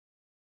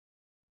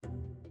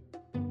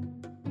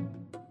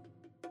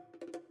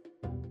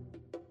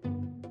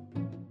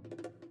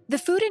The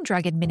Food and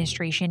Drug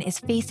Administration is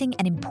facing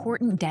an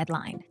important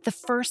deadline, the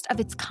first of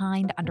its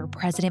kind under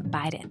President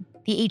Biden.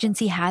 The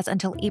agency has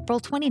until April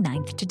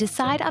 29th to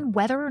decide on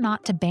whether or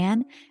not to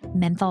ban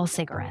menthol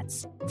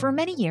cigarettes. For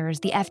many years,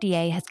 the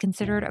FDA has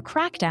considered a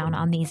crackdown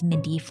on these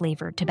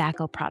minty-flavored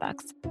tobacco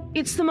products.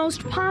 It's the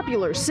most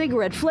popular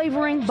cigarette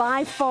flavoring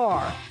by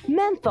far,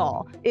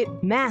 menthol.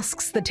 It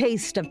masks the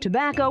taste of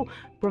tobacco,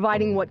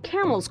 providing what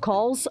Camels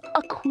calls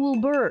a cool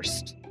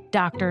burst.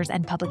 Doctors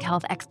and public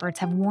health experts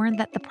have warned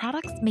that the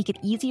products make it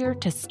easier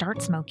to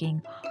start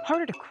smoking,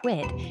 harder to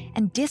quit,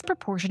 and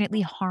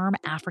disproportionately harm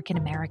African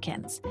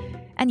Americans.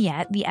 And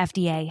yet, the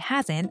FDA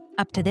hasn't,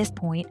 up to this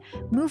point,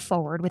 moved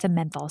forward with a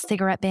menthol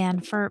cigarette ban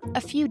for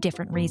a few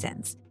different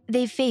reasons.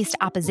 They've faced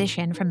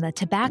opposition from the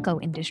tobacco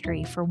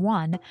industry, for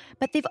one,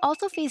 but they've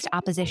also faced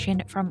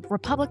opposition from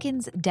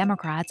Republicans,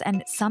 Democrats,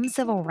 and some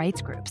civil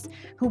rights groups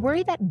who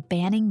worry that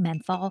banning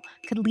menthol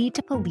could lead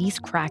to police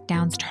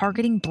crackdowns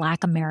targeting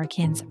Black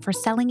Americans for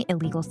selling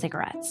illegal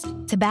cigarettes.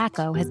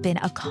 Tobacco has been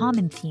a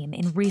common theme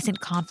in recent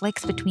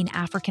conflicts between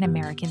African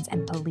Americans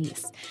and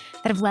police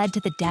that have led to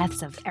the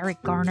deaths of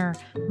Eric Garner,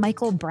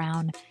 Michael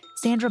Brown,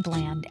 Sandra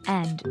Bland,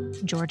 and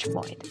George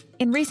Floyd.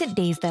 In recent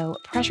days, though,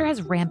 pressure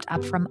has ramped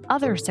up from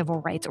other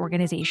civil rights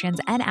organizations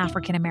and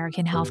African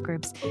American health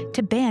groups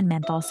to ban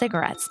menthol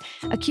cigarettes,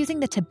 accusing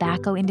the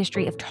tobacco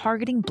industry of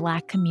targeting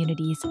Black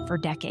communities for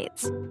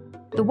decades.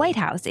 The White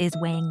House is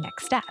weighing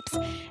next steps,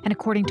 and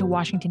according to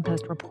Washington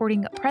Post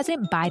reporting,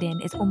 President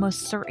Biden is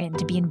almost certain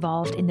to be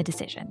involved in the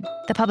decision.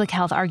 The public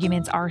health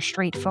arguments are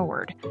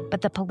straightforward, but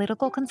the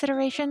political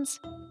considerations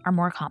are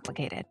more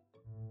complicated.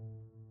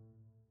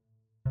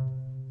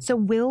 So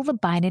will the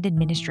Biden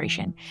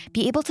administration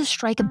be able to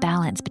strike a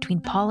balance between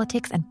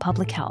politics and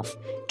public health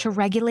to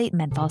regulate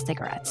menthol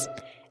cigarettes?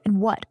 And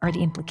what are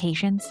the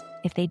implications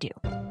if they do?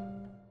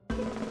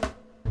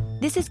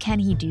 This is Can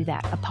He Do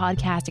That, a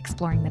podcast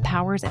exploring the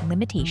powers and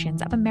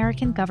limitations of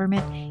American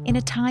government in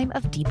a time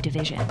of deep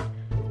division.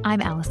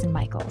 I'm Allison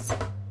Michaels.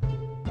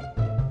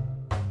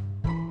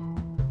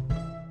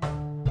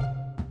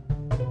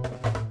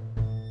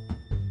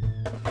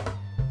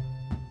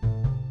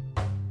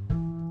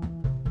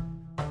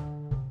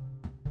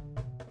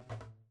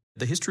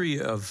 The history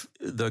of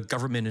the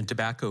government and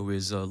tobacco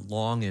is a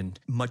long and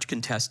much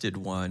contested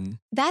one.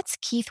 That's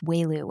Keith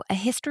Wailoo, a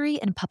history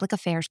and public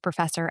affairs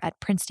professor at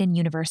Princeton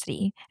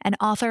University and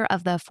author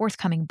of the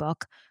forthcoming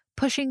book,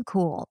 Pushing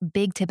Cool,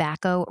 Big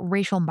Tobacco,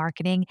 Racial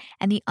Marketing,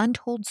 and the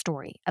Untold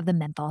Story of the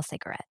Menthol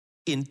Cigarette.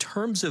 In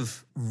terms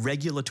of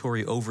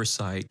regulatory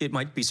oversight, it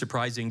might be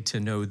surprising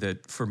to know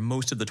that for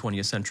most of the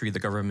 20th century, the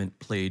government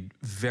played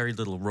very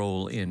little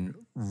role in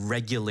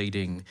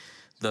regulating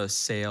the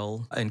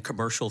sale and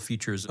commercial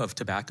features of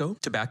tobacco.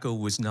 Tobacco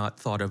was not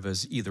thought of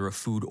as either a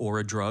food or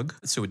a drug,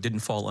 so it didn't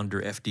fall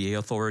under FDA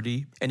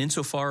authority. And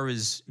insofar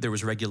as there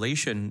was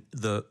regulation,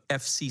 the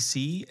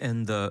FCC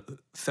and the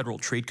Federal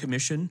Trade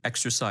Commission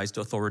exercised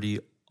authority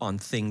on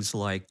things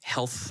like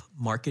health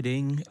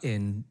marketing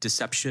and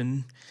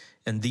deception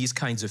and these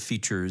kinds of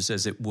features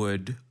as it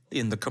would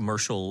in the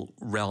commercial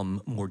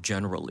realm more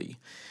generally.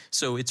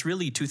 So it's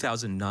really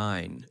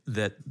 2009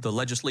 that the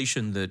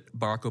legislation that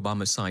Barack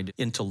Obama signed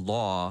into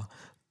law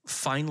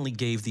finally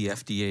gave the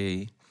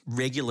FDA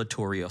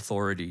regulatory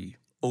authority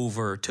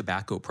over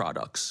tobacco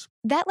products.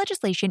 That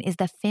legislation is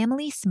the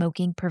Family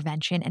Smoking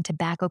Prevention and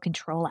Tobacco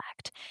Control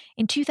Act.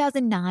 In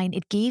 2009,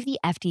 it gave the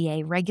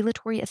FDA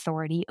regulatory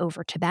authority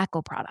over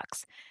tobacco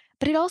products.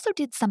 But it also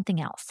did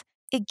something else.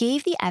 It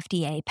gave the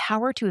FDA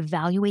power to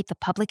evaluate the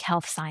public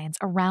health science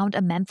around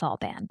a menthol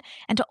ban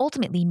and to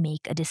ultimately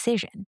make a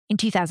decision. In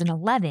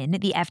 2011,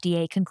 the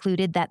FDA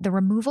concluded that the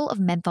removal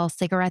of menthol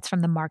cigarettes from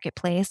the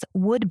marketplace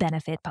would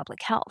benefit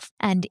public health.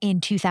 And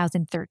in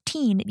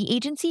 2013, the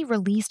agency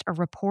released a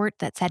report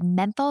that said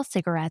menthol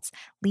cigarettes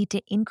lead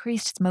to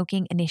increased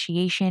smoking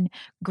initiation,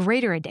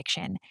 greater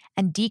addiction,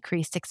 and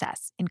decreased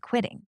success in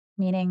quitting.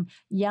 Meaning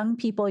young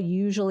people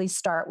usually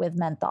start with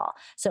menthol.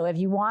 So if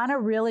you want to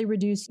really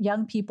reduce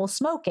young people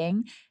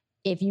smoking,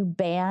 if you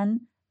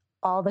ban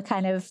all the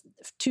kind of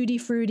tutti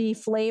frutti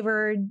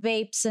flavored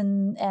vapes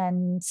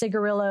and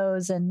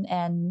cigarillos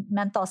and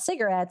menthol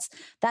cigarettes,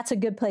 that's a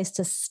good place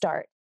to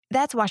start.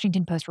 That's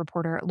Washington Post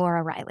reporter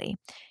Laura Riley.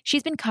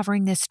 She's been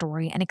covering this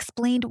story and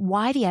explained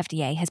why the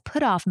FDA has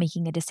put off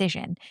making a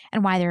decision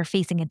and why they're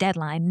facing a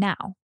deadline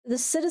now. The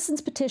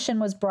citizens petition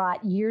was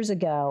brought years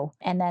ago,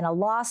 and then a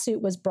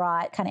lawsuit was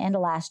brought kind of end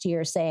of last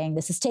year saying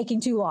this is taking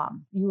too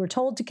long. You were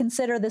told to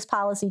consider this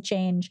policy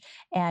change,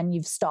 and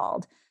you've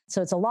stalled.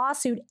 So it's a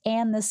lawsuit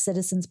and this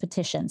citizens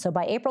petition. So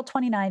by April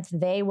 29th,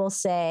 they will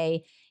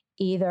say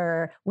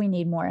either we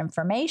need more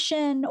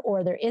information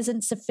or there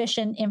isn't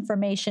sufficient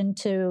information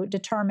to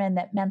determine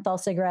that menthol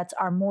cigarettes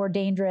are more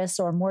dangerous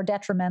or more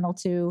detrimental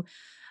to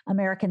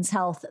Americans'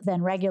 health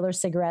than regular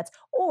cigarettes,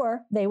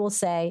 or they will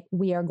say,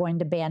 we are going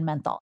to ban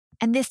menthol.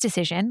 And this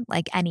decision,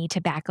 like any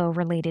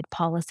tobacco-related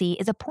policy,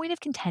 is a point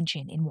of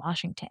contention in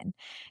Washington.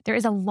 There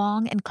is a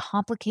long and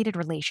complicated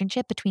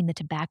relationship between the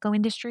tobacco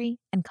industry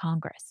and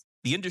Congress.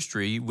 The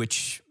industry,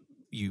 which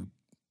you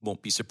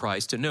won't be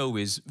surprised to know,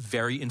 is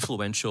very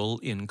influential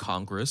in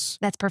Congress.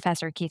 That's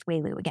Professor Keith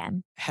Wailoo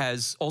again.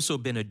 Has also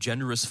been a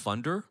generous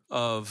funder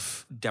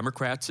of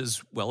Democrats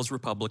as well as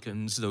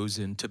Republicans, those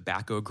in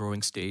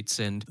tobacco-growing states.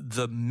 And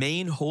the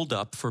main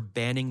holdup for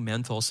banning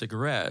menthol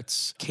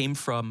cigarettes came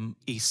from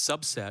a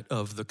subset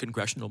of the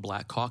Congressional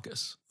Black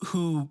Caucus,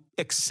 who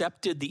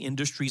accepted the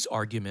industry's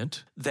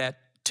argument that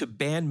to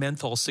ban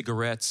menthol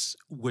cigarettes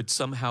would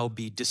somehow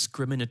be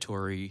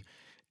discriminatory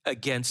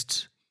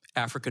against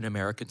African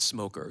American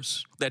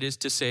smokers. That is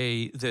to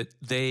say that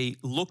they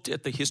looked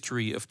at the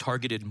history of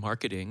targeted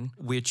marketing,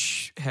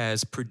 which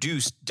has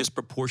produced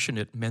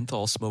disproportionate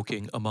menthol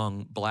smoking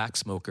among black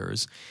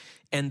smokers.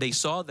 And they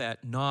saw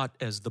that not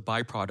as the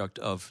byproduct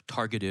of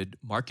targeted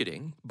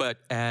marketing, but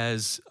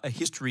as a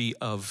history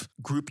of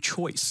group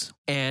choice.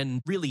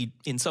 And really,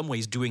 in some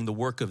ways, doing the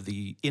work of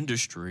the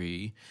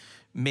industry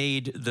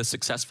made the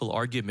successful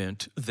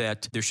argument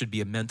that there should be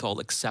a menthol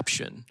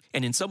exception.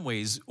 And in some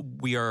ways,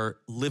 we are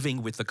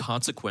living with the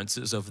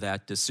consequences of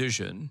that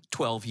decision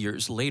 12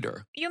 years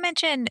later. You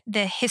mentioned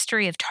the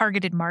history of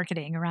targeted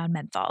marketing around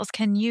menthols.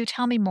 Can you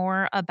tell me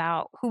more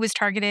about who was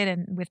targeted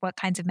and with what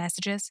kinds of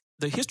messages?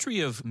 The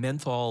history of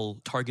menthol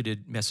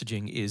targeted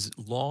messaging is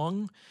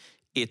long.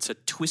 It's a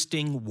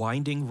twisting,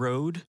 winding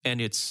road,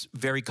 and it's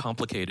very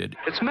complicated.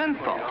 It's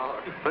menthol,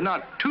 but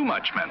not too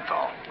much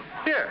menthol.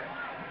 Here.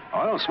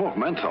 I don't smoke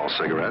menthol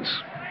cigarettes.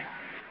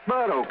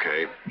 But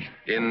okay.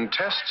 In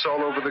tests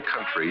all over the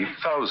country,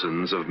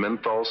 thousands of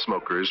menthol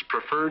smokers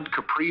preferred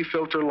Capri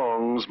Filter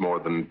Longs more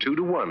than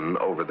 2-to-1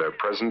 over their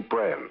present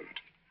brand.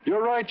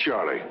 You're right,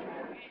 Charlie.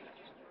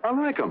 I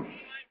like them.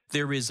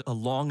 There is a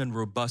long and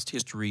robust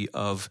history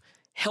of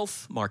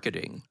health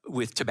marketing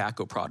with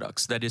tobacco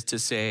products. That is to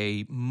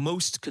say,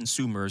 most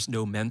consumers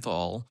know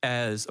menthol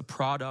as a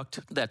product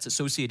that's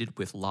associated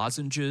with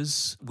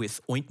lozenges, with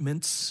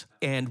ointments,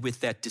 and with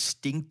that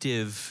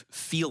distinctive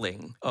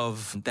feeling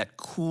of that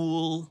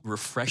cool,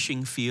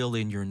 refreshing feel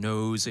in your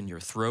nose and your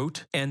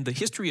throat. And the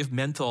history of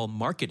menthol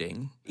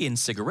marketing in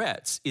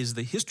cigarettes is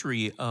the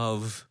history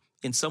of,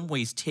 in some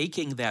ways,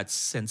 taking that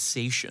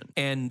sensation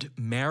and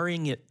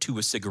marrying it to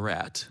a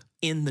cigarette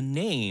in the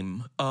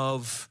name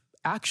of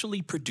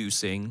actually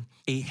producing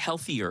a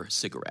healthier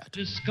cigarette.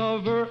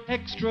 Discover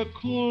extra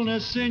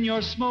coolness in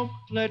your smoke.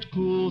 Let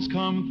Cools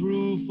come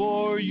through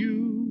for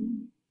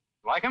you.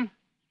 Like 'em?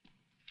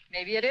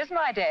 Maybe it is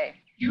my day.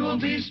 You'll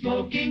be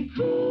smoking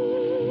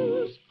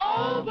Cools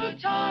all the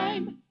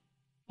time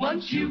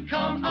once you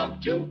come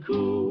up to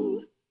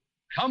Cool.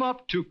 Come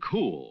up to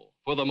Cool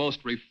for the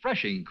most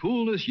refreshing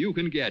coolness you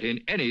can get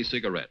in any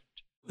cigarette.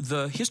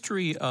 The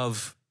history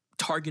of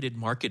targeted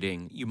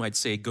marketing, you might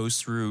say,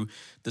 goes through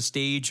the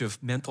stage of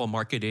menthol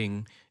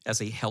marketing as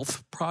a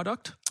health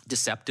product,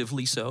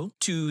 deceptively so,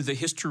 to the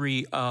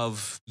history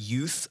of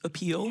youth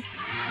appeal.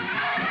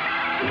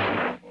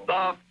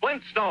 The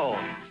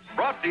Flintstones,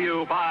 brought to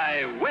you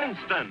by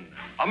Winston,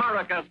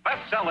 America's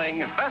best-selling,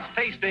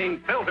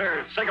 best-tasting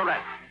filter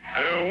cigarette.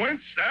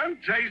 Winston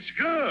tastes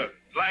good,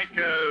 like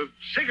a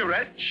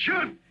cigarette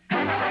should.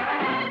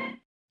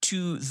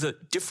 To the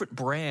different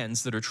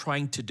brands that are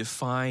trying to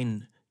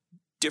define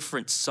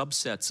different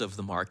subsets of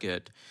the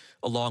market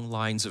along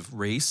lines of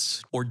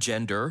race or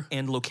gender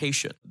and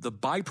location. The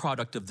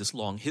byproduct of this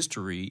long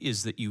history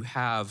is that you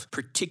have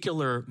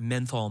particular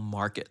menthol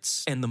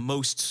markets, and the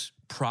most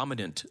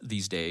prominent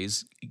these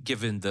days,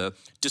 given the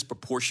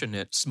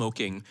disproportionate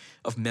smoking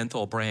of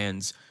menthol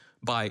brands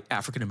by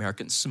African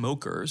American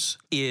smokers,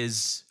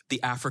 is the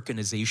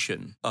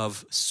Africanization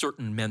of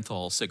certain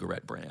menthol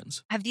cigarette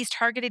brands. Have these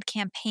targeted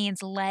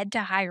campaigns led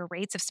to higher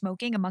rates of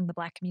smoking among the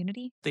Black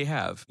community? They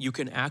have. You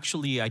can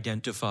actually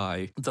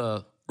identify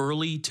the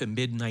early to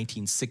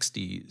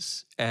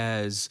mid-1960s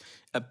as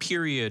a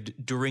period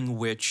during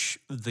which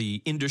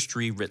the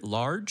industry writ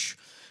large,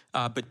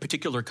 but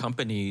particular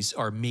companies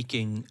are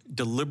making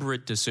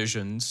deliberate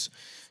decisions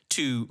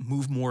to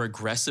move more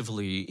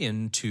aggressively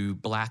into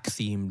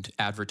Black-themed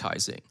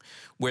advertising,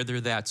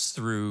 whether that's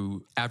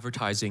through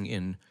advertising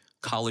in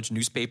college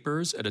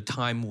newspapers at a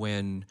time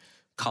when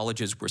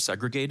colleges were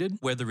segregated,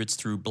 whether it's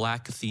through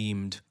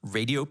Black-themed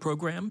radio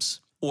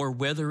programs, or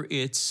whether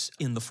it's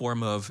in the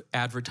form of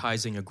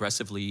advertising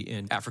aggressively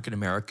in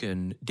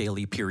African-American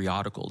daily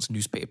periodicals,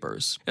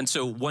 newspapers. And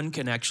so one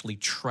can actually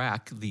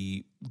track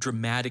the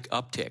dramatic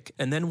uptick,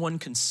 and then one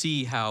can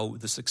see how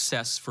the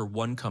success for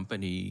one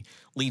company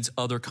leads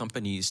other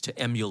companies to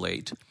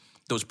emulate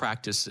those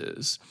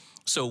practices.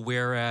 So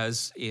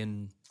whereas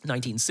in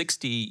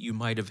 1960, you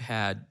might have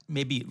had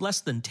maybe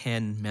less than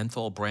 10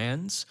 menthol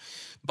brands,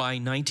 by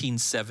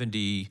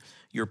 1970,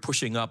 you're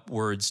pushing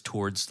upwards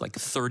towards like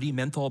 30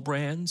 menthol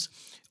brands.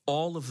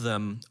 All of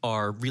them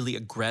are really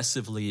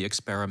aggressively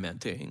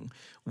experimenting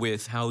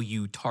with how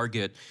you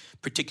target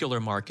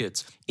particular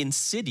markets in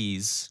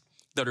cities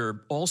that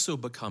are also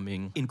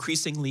becoming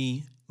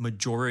increasingly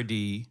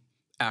majority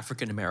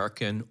African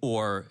American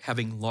or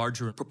having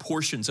larger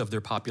proportions of their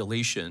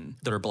population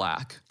that are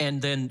Black.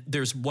 And then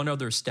there's one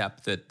other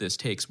step that this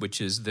takes,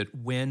 which is that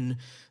when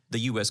the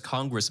U.S.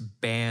 Congress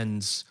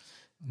bans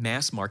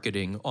mass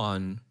marketing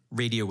on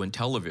radio and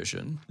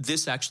television.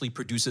 This actually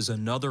produces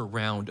another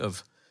round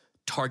of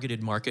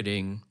targeted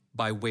marketing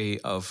by way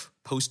of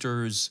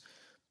posters,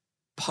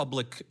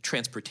 public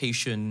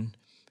transportation,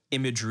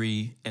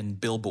 imagery,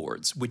 and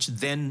billboards, which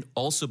then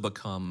also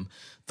become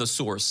the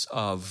source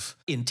of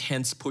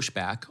intense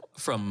pushback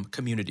from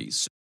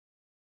communities.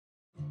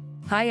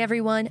 Hi,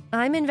 everyone.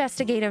 I'm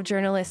investigative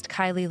journalist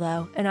Kylie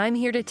Lowe, and I'm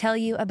here to tell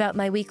you about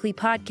my weekly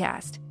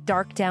podcast,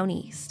 Dark Down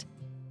East.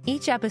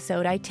 Each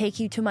episode, I take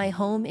you to my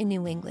home in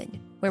New England,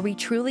 where we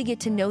truly get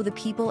to know the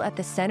people at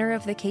the center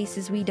of the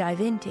cases we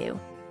dive into.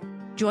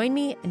 Join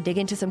me and dig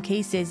into some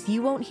cases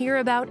you won't hear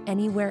about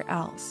anywhere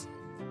else.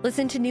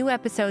 Listen to new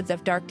episodes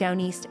of Dark Down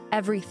East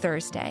every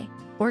Thursday,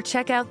 or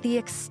check out the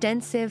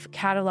extensive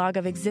catalog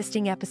of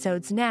existing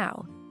episodes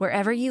now,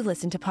 wherever you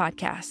listen to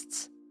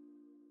podcasts.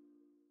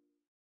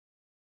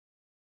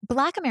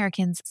 Black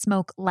Americans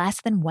smoke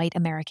less than white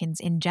Americans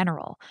in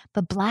general,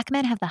 but Black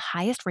men have the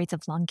highest rates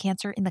of lung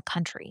cancer in the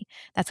country.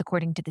 That's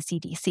according to the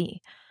CDC.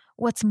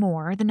 What's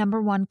more, the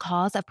number one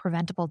cause of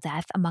preventable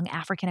death among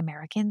African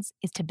Americans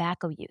is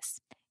tobacco use.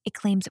 It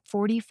claims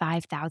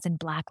 45,000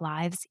 Black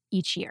lives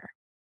each year.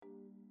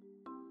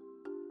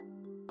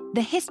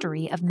 The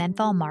history of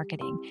menthol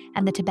marketing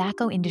and the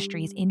tobacco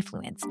industry's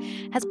influence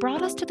has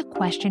brought us to the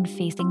question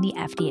facing the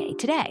FDA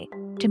today,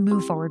 to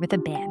move forward with a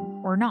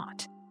ban or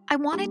not. I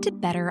wanted to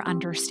better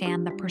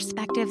understand the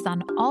perspectives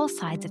on all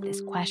sides of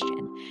this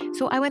question,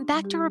 so I went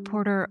back to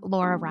reporter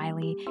Laura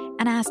Riley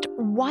and asked,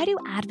 why do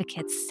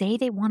advocates say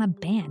they want to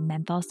ban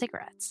menthol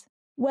cigarettes?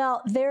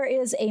 Well, there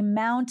is a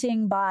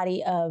mounting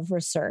body of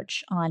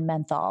research on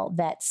menthol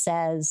that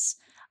says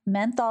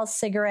menthol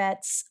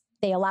cigarettes,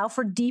 they allow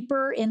for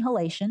deeper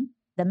inhalation.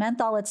 The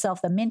menthol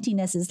itself, the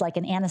mintiness is like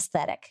an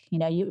anesthetic. You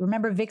know, you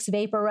remember Vicks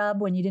Vapor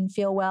Rub when you didn't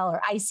feel well,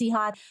 or Icy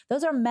Hot?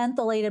 Those are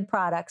mentholated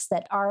products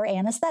that are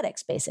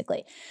anesthetics,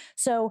 basically.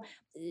 So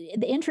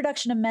the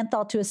introduction of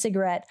menthol to a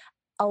cigarette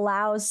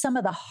allows some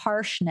of the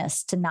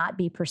harshness to not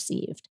be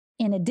perceived.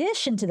 In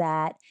addition to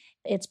that,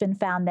 it's been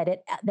found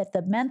that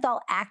the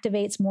menthol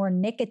activates more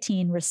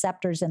nicotine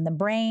receptors in the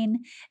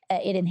brain.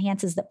 It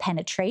enhances the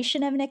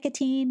penetration of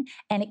nicotine,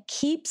 and it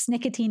keeps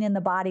nicotine in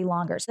the body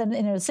longer. So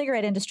the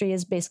cigarette industry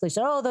is basically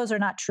said, oh, those are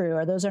not true,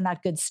 or those are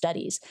not good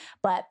studies.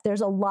 But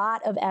there's a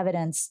lot of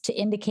evidence to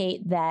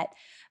indicate that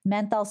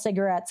menthol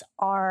cigarettes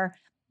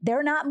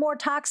they're not more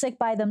toxic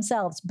by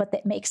themselves, but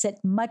that makes it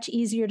much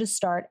easier to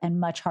start and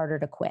much harder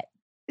to quit.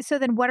 So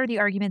then what are the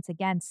arguments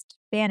against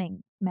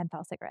banning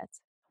menthol cigarettes?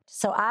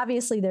 So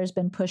obviously there's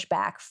been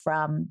pushback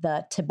from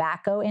the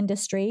tobacco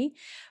industry,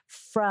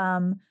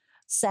 from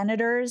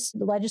senators,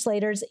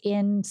 legislators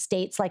in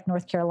states like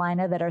North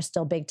Carolina that are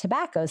still big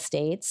tobacco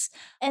states.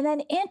 And then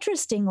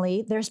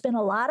interestingly, there's been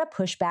a lot of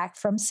pushback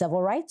from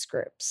civil rights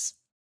groups.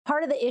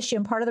 Part of the issue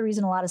and part of the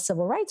reason a lot of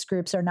civil rights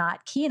groups are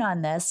not keen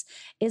on this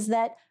is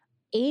that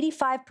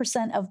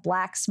 85% of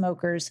Black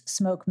smokers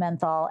smoke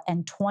menthol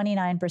and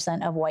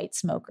 29% of white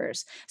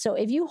smokers. So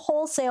if you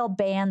wholesale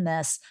ban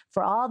this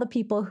for all the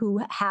people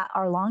who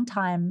are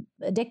longtime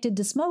addicted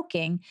to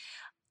smoking,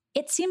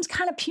 it seems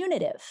kind of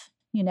punitive,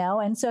 you know?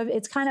 And so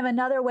it's kind of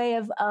another way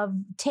of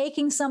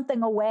taking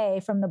something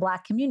away from the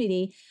Black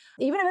community.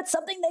 Even if it's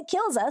something that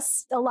kills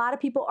us, a lot of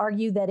people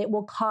argue that it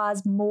will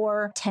cause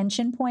more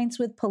tension points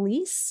with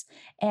police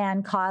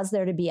and cause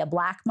there to be a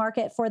black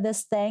market for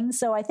this thing.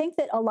 So I think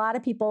that a lot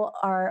of people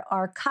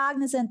are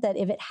cognizant that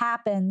if it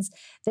happens,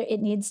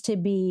 it needs to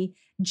be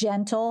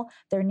gentle.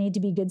 There need to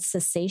be good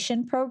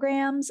cessation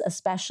programs,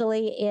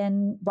 especially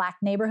in Black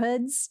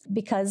neighborhoods,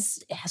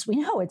 because as we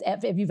know,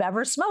 if you've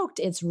ever smoked,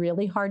 it's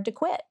really hard to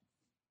quit.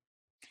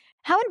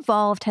 How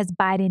involved has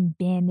Biden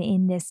been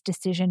in this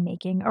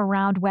decision-making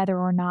around whether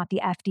or not the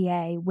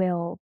FDA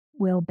will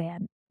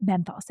ban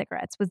menthol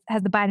cigarettes?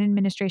 Has the Biden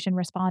administration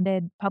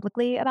responded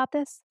publicly about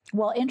this?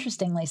 Well,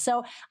 interestingly,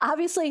 so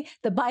obviously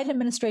the Biden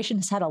administration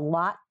has had a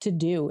lot to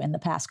do in the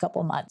past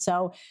couple months.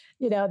 So,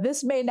 you know,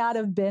 this may not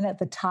have been at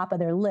the top of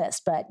their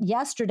list, but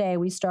yesterday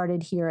we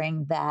started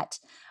hearing that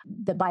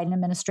the Biden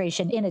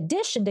administration, in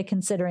addition to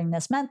considering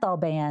this menthol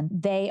ban,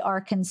 they are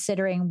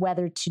considering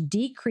whether to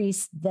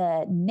decrease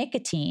the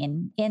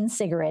nicotine in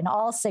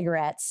all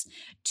cigarettes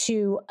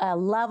to a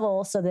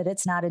level so that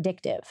it's not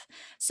addictive.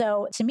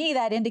 So to me,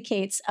 that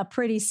indicates a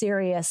pretty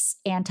serious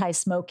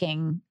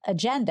anti-smoking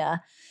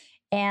agenda.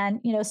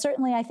 And, you know,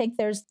 certainly I think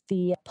there's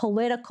the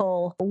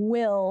political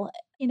will.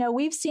 You know,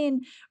 we've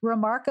seen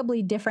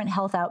remarkably different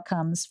health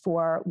outcomes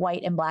for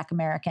white and Black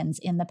Americans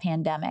in the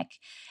pandemic.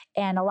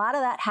 And a lot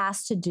of that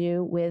has to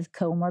do with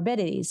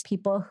comorbidities.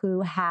 People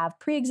who have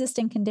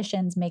pre-existing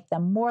conditions make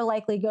them more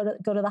likely to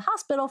go to the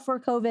hospital for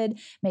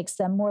COVID, makes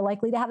them more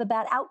likely to have a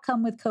bad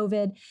outcome with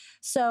COVID.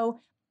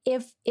 So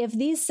if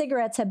these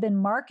cigarettes have been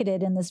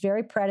marketed in this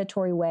very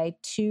predatory way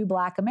to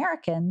Black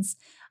Americans,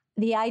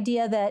 the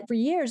idea that for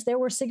years there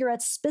were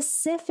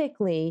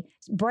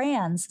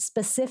brands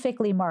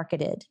specifically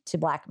marketed to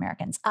Black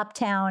Americans.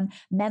 Uptown,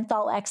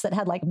 Menthol X that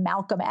had like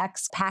Malcolm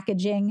X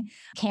packaging.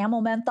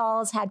 Camel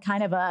menthols had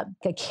kind of a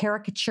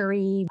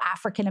caricature-y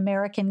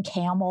African-American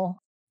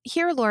camel.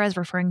 Here, Laura is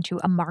referring to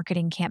a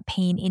marketing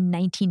campaign in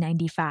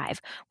 1995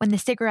 when the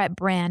cigarette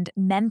brand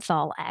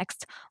Menthol X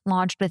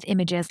launched with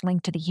images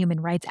linked to the human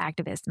rights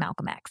activist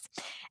Malcolm X.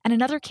 And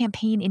another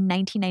campaign in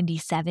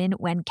 1997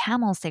 when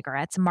Camel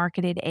cigarettes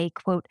marketed a,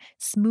 quote,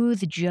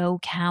 Smooth Joe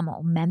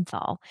Camel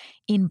menthol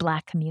in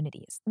Black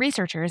communities.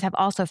 Researchers have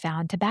also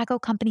found tobacco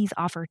companies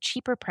offer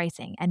cheaper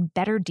pricing and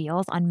better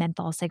deals on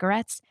menthol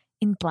cigarettes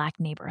in Black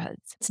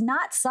neighborhoods. It's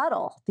not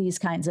subtle, these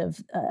kinds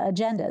of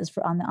agendas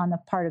on the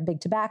part of big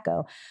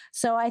tobacco.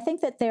 So I think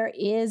that there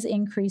is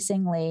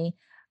increasingly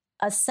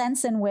a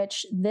sense in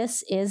which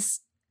this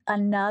is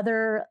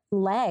another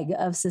leg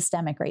of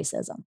systemic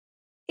racism.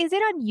 Is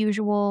it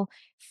unusual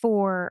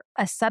for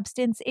a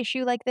substance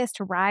issue like this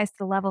to rise to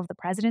the level of the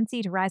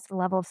presidency, to rise to the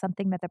level of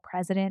something that the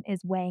president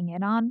is weighing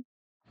in on?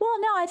 Well,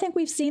 no, I think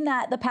we've seen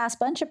that the past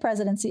bunch of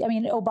presidency. I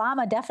mean,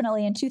 Obama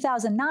definitely in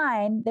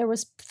 2009, there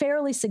was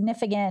fairly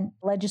significant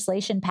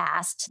legislation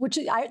passed, which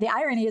the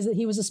irony is that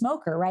he was a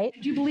smoker, right?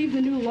 Do you believe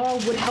the new law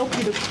would help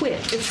you to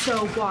quit? If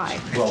so, why?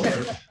 Well,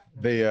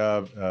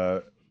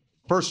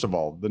 first of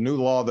all, the new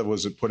law that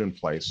was put in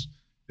place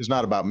is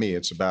not about me.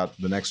 It's about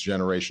the next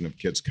generation of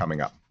kids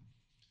coming up.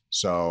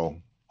 So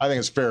I think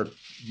it's fair,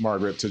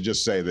 Margaret, to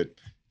just say that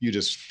you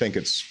just think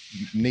it's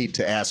neat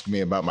to ask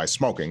me about my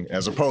smoking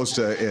as opposed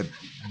to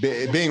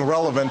it being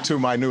relevant to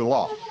my new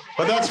law.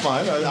 But that's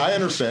fine. I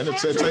understand.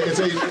 It's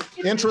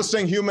an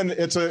interesting human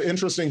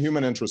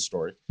interest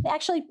story.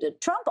 Actually,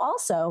 Trump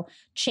also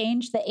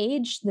changed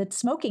the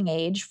smoking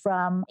age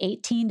from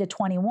 18 to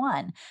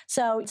 21.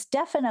 So it's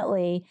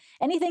definitely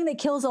anything that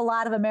kills a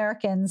lot of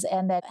Americans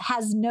and that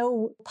has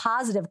no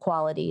positive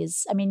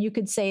qualities. I mean, you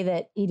could say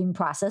that eating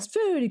processed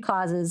food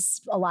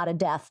causes a lot of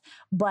death,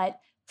 but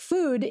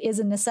food is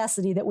a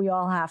necessity that we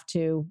all have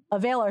to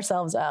avail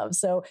ourselves of.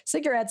 So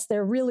cigarettes,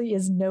 there really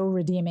is no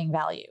redeeming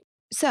value.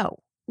 So,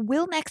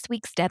 will next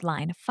week's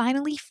deadline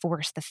finally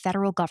force the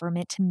federal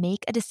government to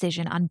make a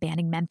decision on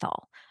banning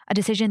menthol, a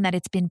decision that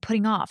it's been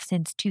putting off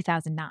since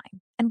 2009?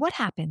 And what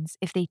happens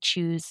if they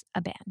choose a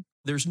ban?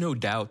 There's no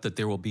doubt that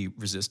there will be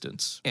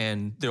resistance,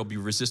 and there'll be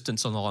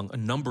resistance along a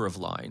number of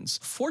lines.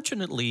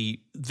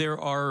 Fortunately, there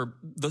are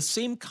the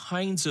same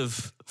kinds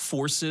of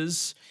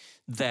forces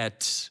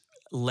that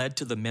led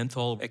to the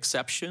menthol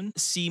exception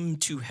seem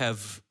to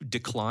have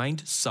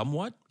declined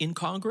somewhat in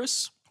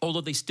Congress,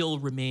 although they still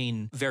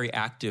remain very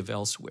active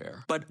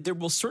elsewhere. But there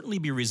will certainly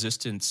be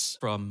resistance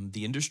from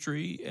the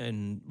industry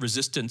and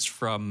resistance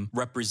from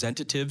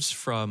representatives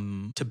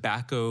from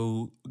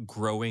tobacco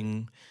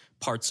growing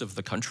parts of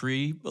the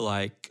country,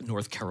 like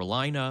North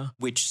Carolina,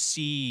 which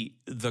see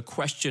the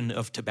question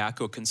of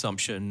tobacco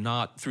consumption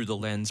not through the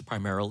lens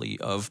primarily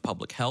of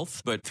public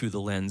health, but through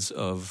the lens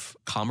of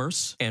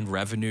commerce and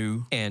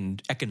revenue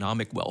and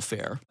economic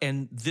welfare.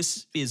 And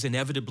this is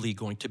inevitably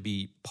going to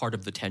be part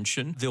of the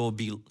tension. There will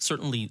be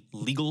certainly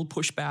legal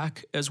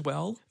pushback as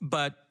well.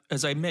 But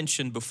as I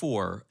mentioned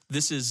before,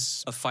 this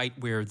is a fight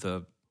where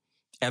the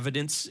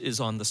evidence is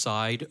on the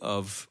side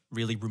of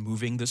really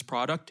removing this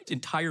product.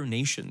 Entire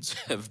nations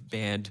have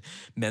banned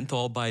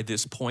menthol by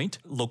this point.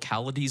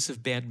 Localities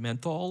have banned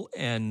menthol.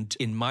 And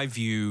in my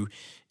view,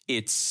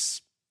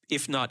 it's,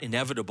 if not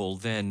inevitable,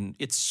 then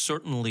it's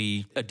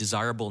certainly a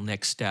desirable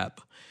next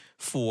step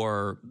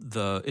for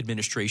the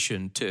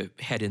administration to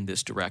head in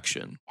this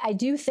direction. I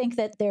do think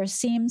that there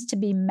seems to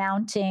be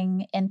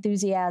mounting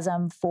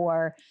enthusiasm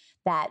for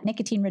that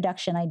nicotine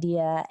reduction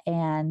idea,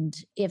 and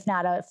if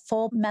not a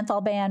full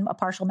menthol ban, a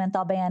partial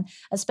menthol ban,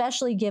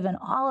 especially given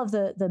all of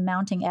the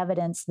mounting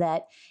evidence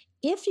that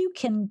if you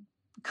can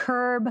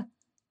curb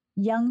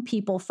young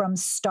people from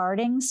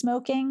starting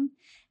smoking,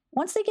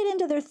 once they get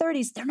into their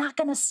 30s, they're not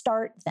going to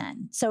start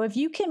then. So if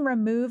you can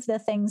remove the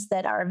things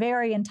that are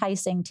very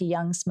enticing to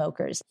young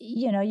smokers,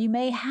 you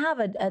may have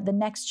the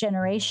next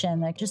generation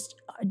that just,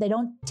 they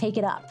don't take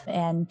it up.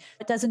 And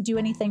it doesn't do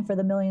anything for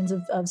the millions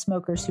of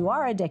smokers who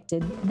are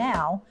addicted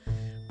now,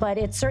 but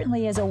it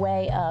certainly is a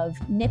way of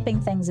nipping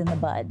things in the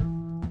bud.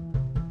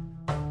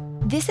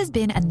 This has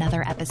been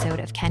another episode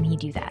of Can He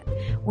Do That?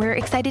 We're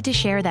excited to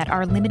share that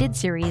our limited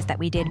series that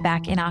we did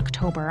back in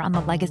October on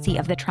the legacy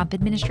of the Trump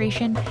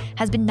administration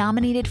has been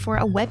nominated for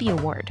a Webby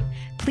Award.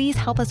 Please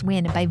help us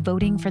win by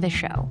voting for the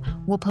show.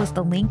 We'll post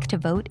the link to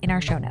vote in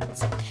our show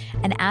notes.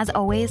 And as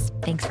always,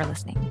 thanks for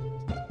listening.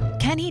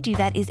 Can He Do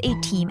That is a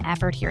team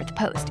effort here at The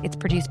Post. It's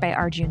produced by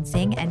Arjun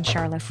Singh and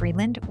Charla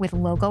Freeland, with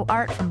logo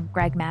art from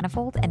Greg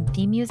Manifold and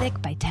theme music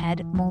by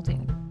Ted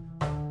Muldoon.